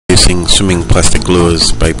Using Swimming Plastic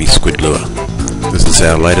Lure's Baby Squid lure. This is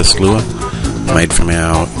our latest lure, made from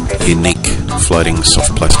our unique floating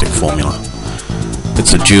soft plastic formula.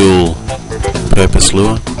 It's a dual purpose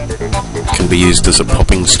lure. It can be used as a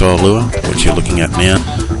popping style lure, which you're looking at now,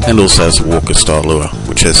 and also as a walker style lure,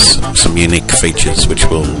 which has some unique features which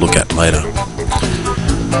we'll look at later.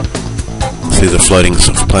 See the floating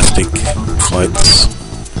soft plastic floats.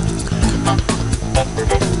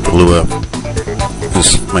 The lure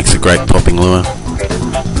makes a great popping lure.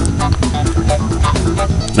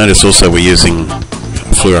 Notice also we're using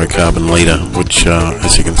a fluorocarbon leader, which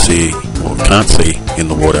as you can see, or can't see, in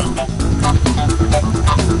the water.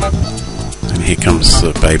 And here comes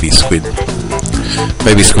the baby squid.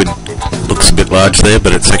 Baby squid looks a bit large there,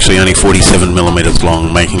 but it's actually only 47 millimeters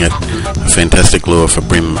long, making it a fantastic lure for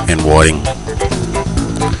brim and whiting.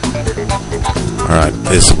 Alright,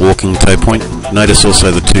 there's the walking tow point. Notice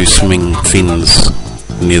also the two swimming fins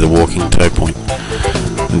near the walking tow point,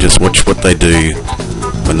 and just watch what they do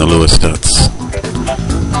when the lure starts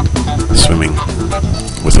swimming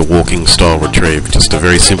with a walking style retrieve. Just a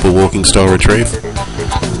very simple walking style retrieve.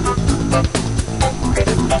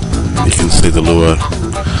 You can see the lure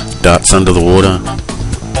darts under the water,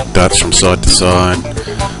 darts from side to side,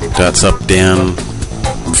 darts up, down.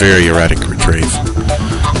 Very erratic retrieve,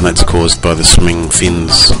 and that's caused by the swimming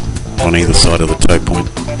fins on either side of the tow point.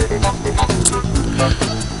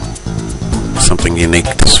 Something unique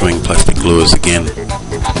to Swimming Plastic Lures again.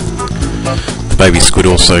 The baby squid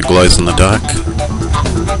also glows in the dark,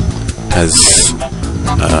 has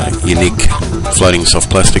unique floating soft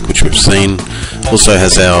plastic which we've seen, also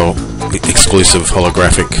has our exclusive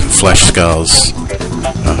holographic flash scales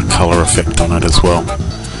colour effect on it as well.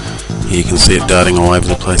 Here you can see it darting all over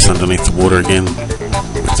the place underneath the water again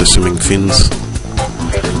with the swimming fins.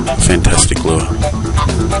 Fantastic lure.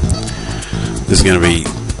 This is going to be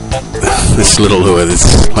this little lure.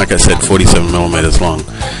 This, like I said, 47 millimeters long.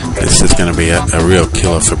 This is going to be a real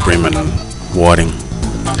killer for brim and whiting.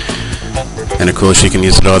 And of course you can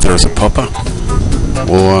use it either as a popper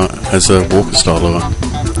or as a walker style lure.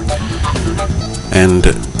 And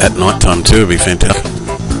at night time too, it'd be fantastic.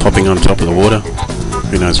 Popping on top of the water.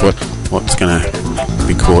 Who knows what's going to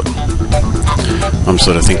be caught. I'm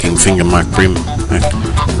sort of thinking finger mark brim.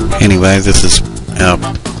 Anyway, this is our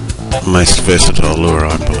most versatile lure,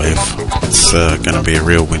 I believe. It's going to be a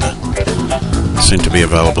real winner. Soon to be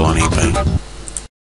available on eBay.